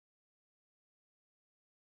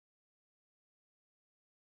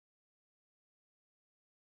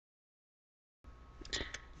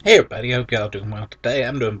Hey everybody, hope y'all doing well today.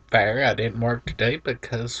 I'm doing fair. I didn't work today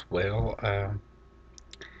because, well,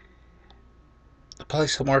 the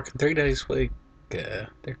place I'm working 3 days a week, they're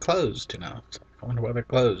closed, So I wonder why they're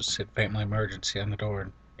closed. Said family emergency on the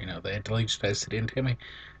door, and, they had to leave space. They didn't tell me.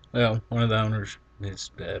 Well, one of the owners, his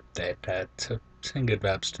dad died, so send good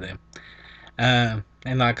vibes to them. And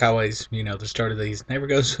like always, the start of these never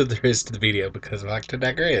goes with the rest of the video because I like to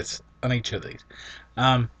digress on each of these.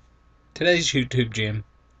 Um, Today's YouTube gym,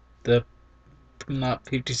 the not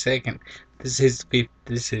 52nd. This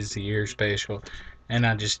is the year special, and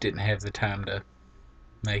I just didn't have the time to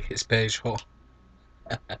make it special.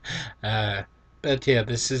 uh, but yeah,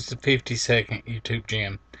 this is the 52nd YouTube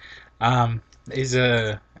gym. Um, is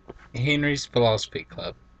a Henry's Philosophy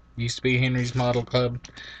Club. Used to be Henry's Model Club,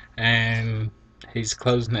 and he's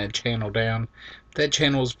closing that channel down. That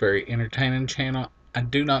channel is a very entertaining channel. I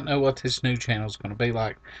do not know what this new channel is going to be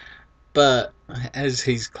like, but as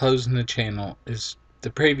he's closing the channel, is the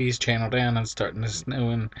previous channel down and starting this new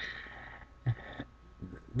one,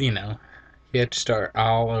 you know, you have to start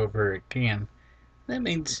all over again. That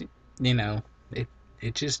means, you know, it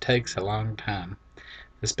it just takes a long time,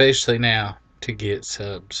 especially now to get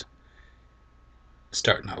subs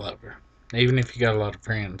starting all over. Even if you got a lot of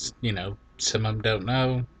friends, some of them don't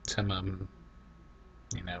know, some of them,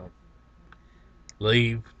 you know,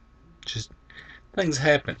 leave. Just things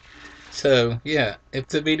happen. So, yeah, if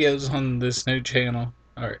the videos on this new channel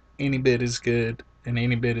are any bit as good and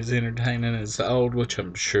any bit as entertaining as the old, which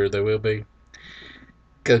I'm sure they will be,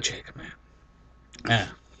 go check them out.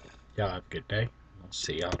 Y'all have a good day. We'll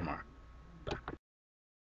see y'all tomorrow.